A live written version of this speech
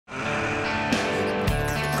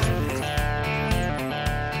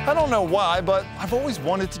I don't know why, but I've always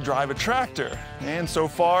wanted to drive a tractor, and so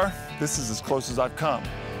far, this is as close as I've come.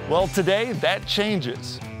 Well, today, that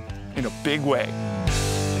changes in a big way.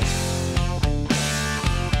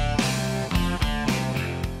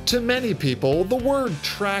 To many people, the word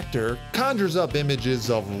tractor conjures up images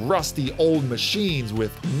of rusty old machines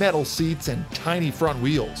with metal seats and tiny front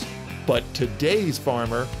wheels. But today's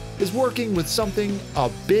farmer is working with something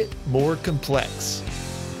a bit more complex.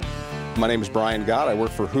 My name is Gott. I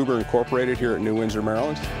work for Hoober Incorporated here at New Windsor,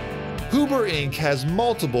 Maryland. Hoober Inc. has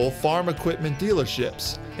multiple farm equipment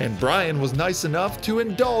dealerships, and Brian was nice enough to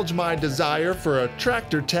indulge my desire for a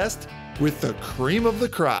tractor test with the cream of the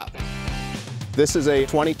crop. This is a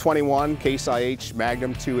 2021 Case IH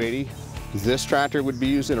Magnum 280. This tractor would be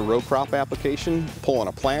used in a row crop application, pulling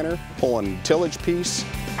a planter, pulling a tillage piece.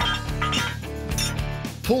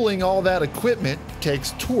 Pulling all that equipment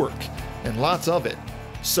takes torque, and lots of it.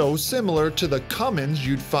 So similar to the Cummins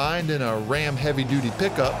you'd find in a Ram heavy-duty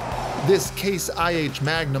pickup, this Case IH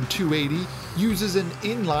Magnum 280 uses an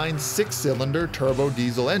inline 6-cylinder turbo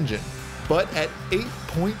diesel engine. But at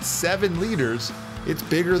 8.7 liters, it's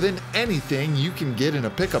bigger than anything you can get in a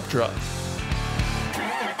pickup truck.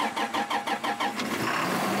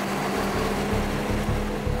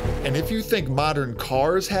 And if you think modern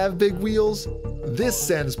cars have big wheels, this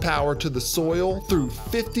sends power to the soil through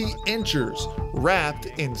 50 inchers, wrapped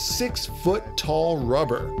in 6-foot-tall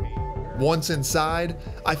rubber. Once inside,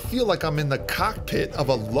 I feel like I'm in the cockpit of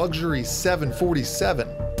a luxury 747.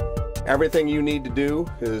 Everything you need to do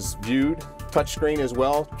is viewed. Touchscreen as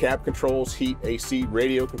well, cab controls, heat, AC,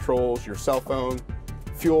 radio controls, your cell phone,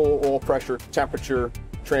 fuel, oil pressure, temperature,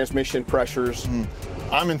 transmission pressures.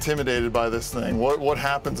 I'm intimidated by this thing. What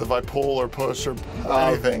happens if I pull or push or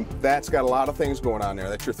anything? That's got a lot of things going on there.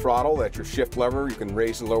 That's your throttle, that's your shift lever. You can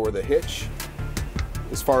raise and lower the hitch.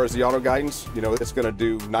 As far as the auto guidance, you know, it's gonna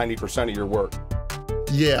do 90% of your work.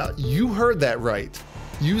 Yeah, you heard that right.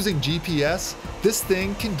 Using GPS, this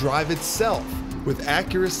thing can drive itself with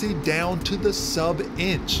accuracy down to the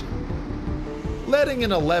sub-inch. Letting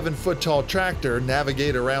an 11-foot-tall tractor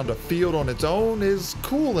navigate around a field on its own is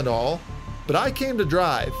cool and all, but I came to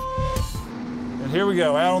drive. And here we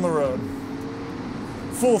go, out on the road.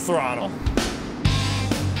 Full throttle.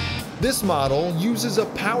 This model uses a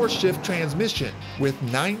power shift transmission with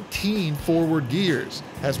 19 forward gears,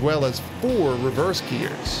 as well as 4 reverse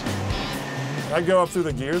gears. I go up through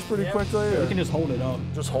the gears pretty quickly? You can just hold it up.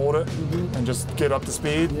 Just hold it and just get up to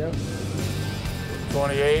speed? Yep.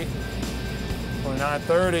 28, 29,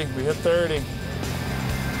 30. We hit 30.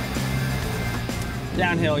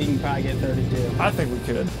 Downhill, you can probably get 32. I think we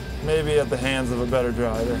could. Maybe at the hands of a better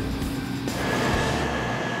driver.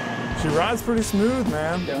 She rides pretty smooth,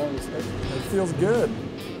 man. It does. It feels good.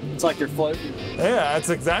 It's like you're floating. Yeah, that's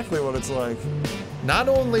exactly what it's like. Not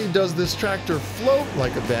only does this tractor float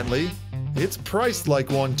like a Bentley, it's priced like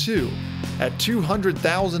one too. At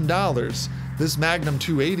 $200,000, this Magnum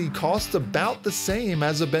 280 costs about the same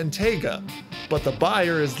as a Bentayga, but the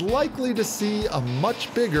buyer is likely to see a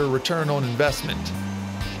much bigger return on investment.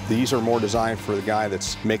 These are more designed for the guy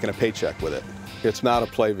that's making a paycheck with it. It's not a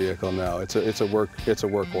play vehicle, no. It's a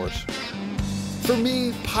workhorse. For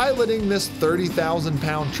me, piloting this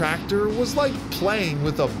 30,000-pound tractor was like playing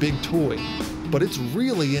with a big toy. But it's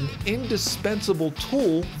really an indispensable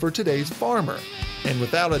tool for today's farmer, and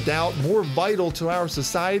without a doubt more vital to our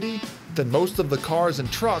society than most of the cars and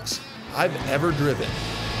trucks I've ever driven.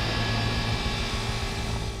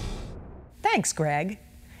 Thanks, Greg.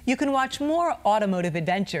 You can watch more automotive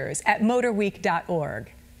adventures at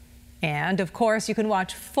MotorWeek.org. And, of course, you can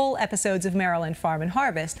watch full episodes of Maryland Farm and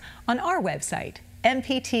Harvest on our website,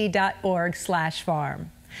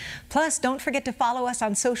 mpt.org/farm. Plus, don't forget to follow us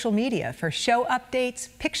on social media for show updates,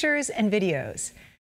 pictures, and videos.